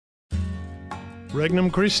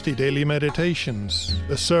Regnum Christi Daily Meditations,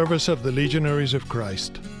 the service of the Legionaries of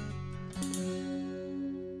Christ.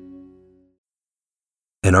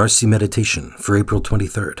 An RC Meditation for April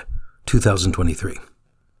 23rd, 2023.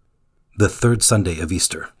 The third Sunday of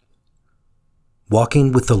Easter.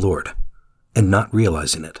 Walking with the Lord and not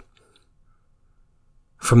realizing it.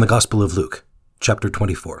 From the Gospel of Luke, chapter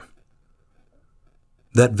 24.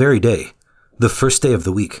 That very day, the first day of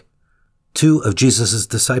the week, 2 of Jesus'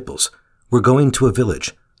 disciples were going to a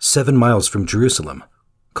village 7 miles from Jerusalem,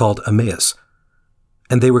 called Emmaus,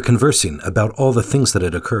 and they were conversing about all the things that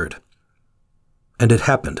had occurred. And it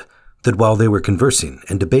happened that while they were conversing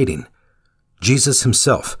and debating, Jesus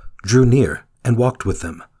himself drew near and walked with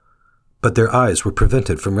them, but their eyes were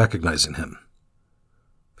prevented from recognizing him.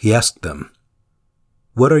 He asked them,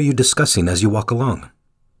 "What are you discussing as you walk along?"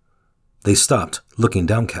 They stopped, looking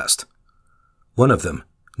downcast. One of them,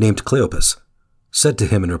 named Cleopas, said to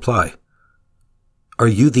him in reply, "Are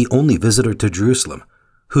you the only visitor to Jerusalem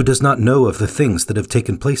who does not know of the things that have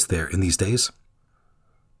taken place there in these days?"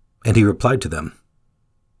 And he replied to them,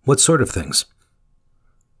 "What sort of things?"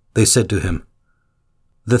 They said to him,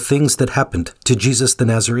 "The things that happened to Jesus the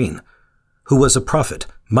Nazarene, who was a prophet,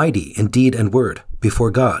 mighty in deed and word, before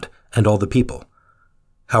God and all the people.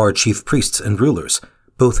 How our chief priests and rulers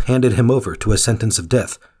both handed him over to a sentence of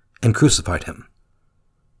death and crucified him.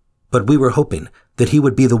 But we were hoping that he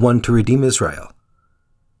would be the one to redeem Israel.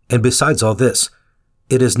 And besides all this,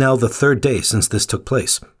 it is now the 3rd day since this took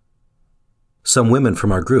place. Some women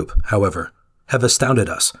from our group, however, have astounded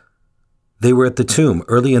us. They were at the tomb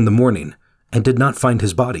early in the morning and did not find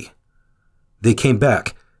his body. They came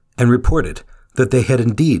back and reported that they had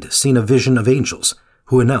indeed seen a vision of angels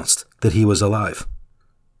who announced that he was alive.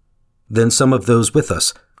 Then some of those with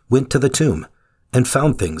us went to the tomb and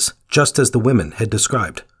found things just as the women had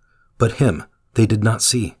described, but him they did not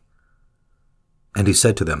see." And he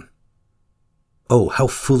said to them, "Oh, how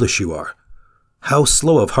foolish you are! How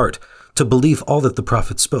slow of heart to believe all that the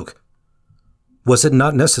prophets spoke! Was it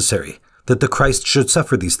not necessary that the Christ should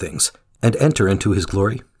suffer these things and enter into his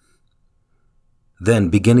glory?" Then,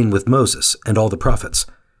 beginning with Moses and all the prophets,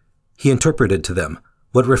 he interpreted to them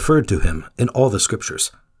what referred to him in all the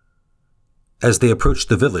scriptures. As they approached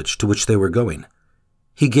the village to which they were going,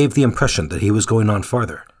 he gave the impression that he was going on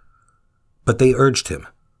farther. But they urged him,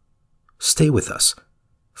 "Stay with us,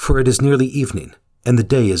 for it is nearly evening, and the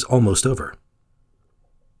day is almost over."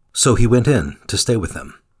 So he went in to stay with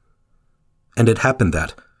them. And it happened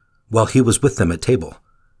that, while he was with them at table,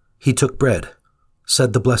 he took bread,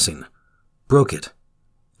 said the blessing, broke it,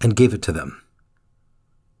 and gave it to them.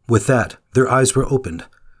 With that, their eyes were opened,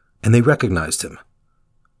 and they recognized him,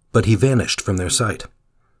 but he vanished from their sight.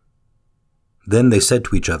 Then they said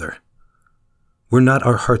to each other, "Were not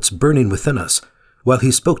our hearts burning within us while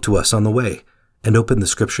he spoke to us on the way and opened the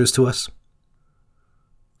scriptures to us?"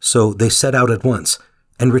 So they set out at once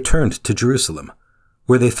and returned to Jerusalem,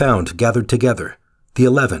 where they found gathered together the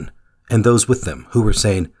 11 and those with them who were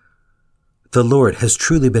saying, "The Lord has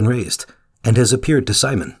truly been raised and has appeared to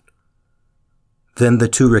Simon." Then the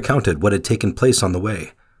 2 recounted what had taken place on the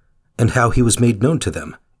way and how he was made known to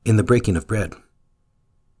them in the breaking of bread.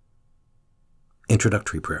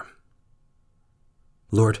 Introductory Prayer.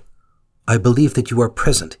 Lord, I believe that you are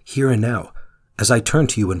present here and now as I turn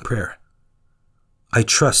to you in prayer. I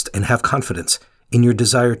trust and have confidence in your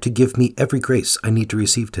desire to give me every grace I need to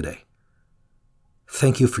receive today.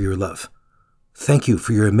 Thank you for your love. Thank you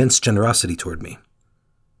for your immense generosity toward me.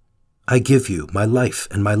 I give you my life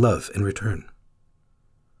and my love in return.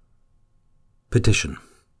 Petition.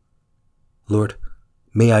 Lord,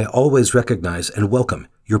 may I always recognize and welcome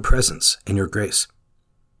your presence and your grace.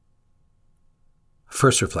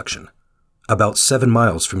 First reflection, about 7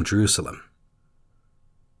 miles from Jerusalem.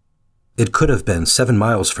 It could have been 7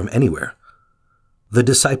 miles from anywhere. The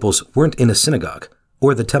disciples weren't in a synagogue,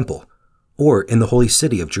 or the temple, or in the holy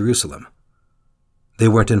city of Jerusalem. They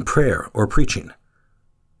weren't in prayer or preaching.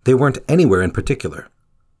 They weren't anywhere in particular.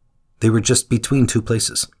 They were just between 2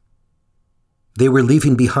 places. They were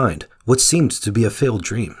leaving behind what seemed to be a failed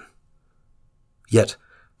dream. Yet,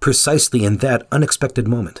 precisely in that unexpected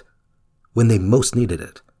moment, when they most needed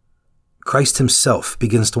it, Christ himself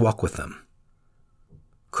begins to walk with them.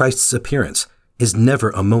 Christ's appearance is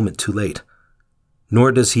never a moment too late,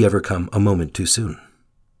 nor does he ever come a moment too soon.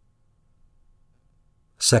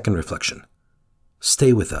 Second reflection.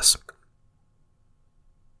 Stay with us.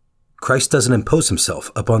 Christ doesn't impose himself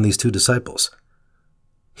upon these 2 disciples.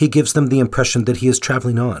 He gives them the impression that he is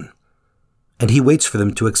traveling on, and he waits for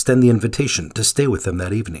them to extend the invitation to stay with them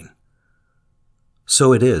that evening.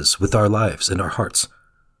 So it is with our lives and our hearts.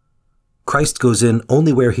 Christ goes in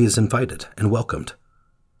only where he is invited and welcomed.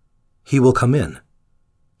 He will come in.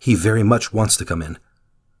 He very much wants to come in.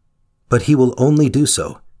 But he will only do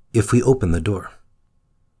so if we open the door.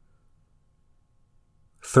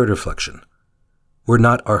 Third reflection. Were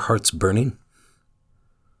not our hearts burning?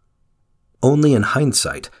 Only in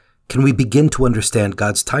hindsight can we begin to understand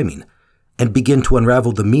God's timing and begin to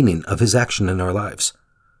unravel the meaning of his action in our lives.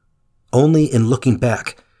 Only in looking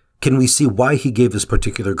back can we see why he gave us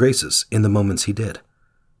particular graces in the moments he did.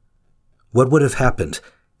 What would have happened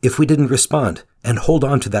if we didn't respond and hold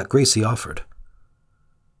on to that grace he offered?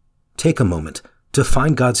 Take a moment to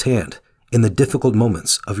find God's hand in the difficult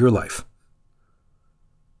moments of your life.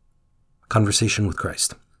 Conversation with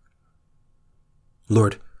Christ.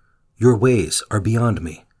 Lord, your ways are beyond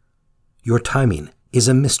me. Your timing is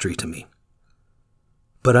a mystery to me.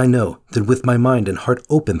 But I know that with my mind and heart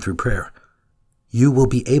open through prayer, you will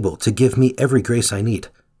be able to give me every grace I need,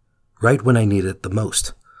 right when I need it the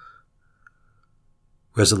most.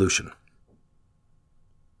 Resolution.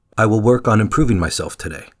 I will work on improving myself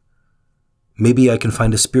today. Maybe I can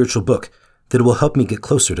find a spiritual book that will help me get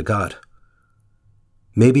closer to God.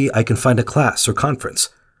 Maybe I can find a class or conference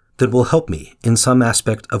that will help me in some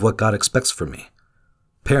aspect of what God expects from me.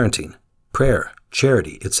 Parenting, prayer,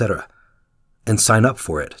 charity, etc. And sign up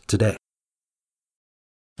for it today.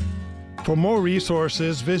 For more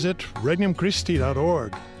resources, visit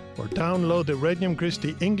regnumchristi.org or download the Regnum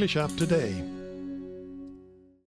Christi English app today.